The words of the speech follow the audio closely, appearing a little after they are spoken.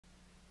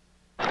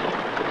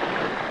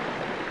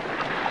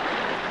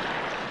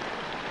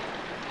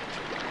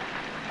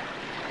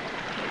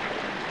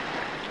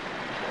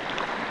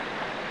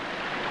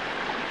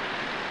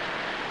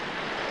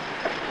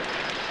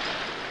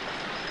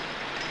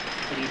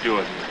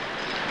doing?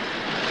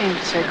 Came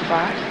to say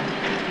goodbye.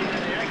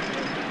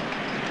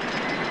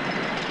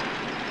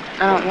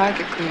 I don't like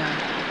it, Cleon.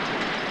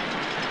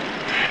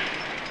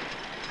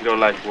 You don't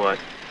like what?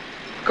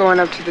 Going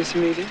up to this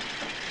meeting.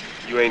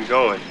 You ain't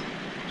going,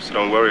 so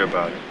don't worry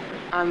about it.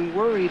 I'm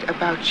worried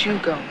about you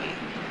going.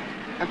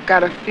 I've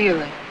got a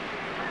feeling.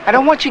 I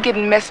don't want you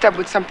getting messed up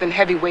with something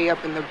heavy way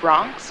up in the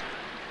Bronx.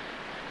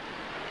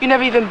 You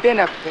never even been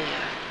up there.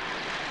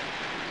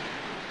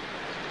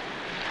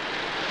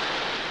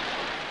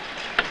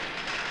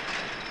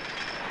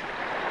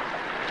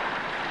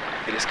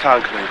 This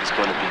conclave is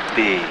going to be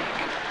big.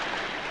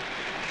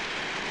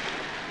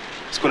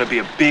 It's going to be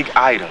a big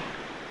item.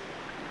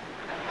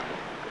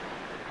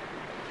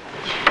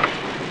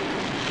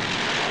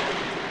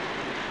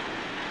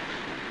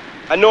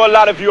 I know a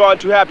lot of you aren't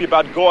too happy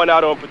about going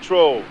out on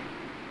patrol.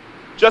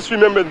 Just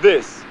remember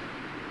this.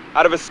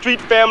 Out of a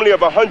street family of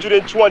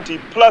 120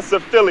 plus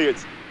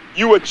affiliates,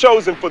 you were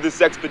chosen for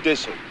this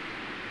expedition.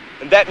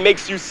 And that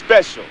makes you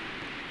special.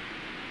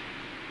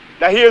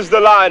 Now here's the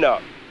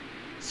lineup.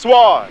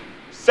 Swan,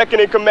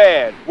 second in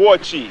command, war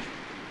chief.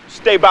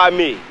 Stay by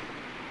me.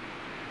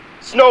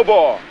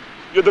 Snowball,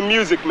 you're the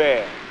music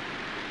man.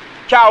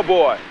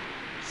 Cowboy,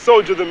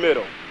 soldier the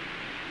middle.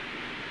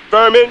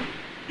 Vermin,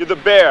 you're the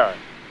bearer.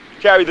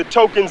 You carry the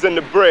tokens and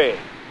the bread.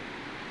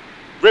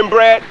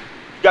 Rembrandt,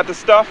 you got the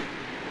stuff?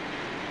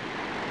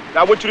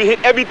 Now I want you to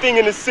hit everything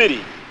in the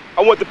city.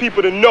 I want the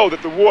people to know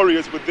that the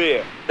warriors were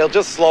there. They'll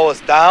just slow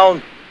us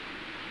down.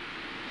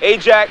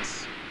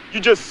 Ajax, you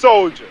just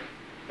soldier.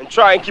 And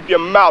try and keep your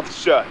mouth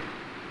shut.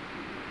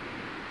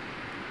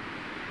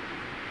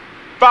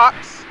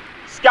 Fox,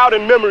 scout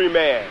and memory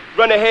man.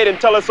 Run ahead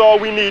and tell us all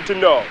we need to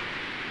know.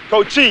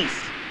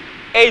 Cochise,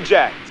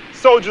 Ajax,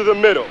 soldier the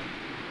middle.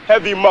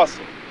 Heavy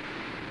muscle.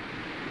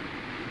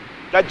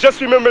 Now just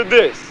remember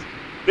this.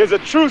 There's a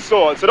truce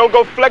on, so don't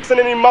go flexing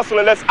any muscle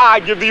unless I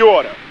give the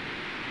order.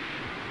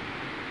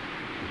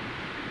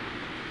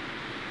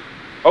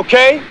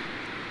 Okay?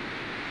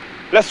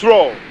 Let's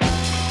roll.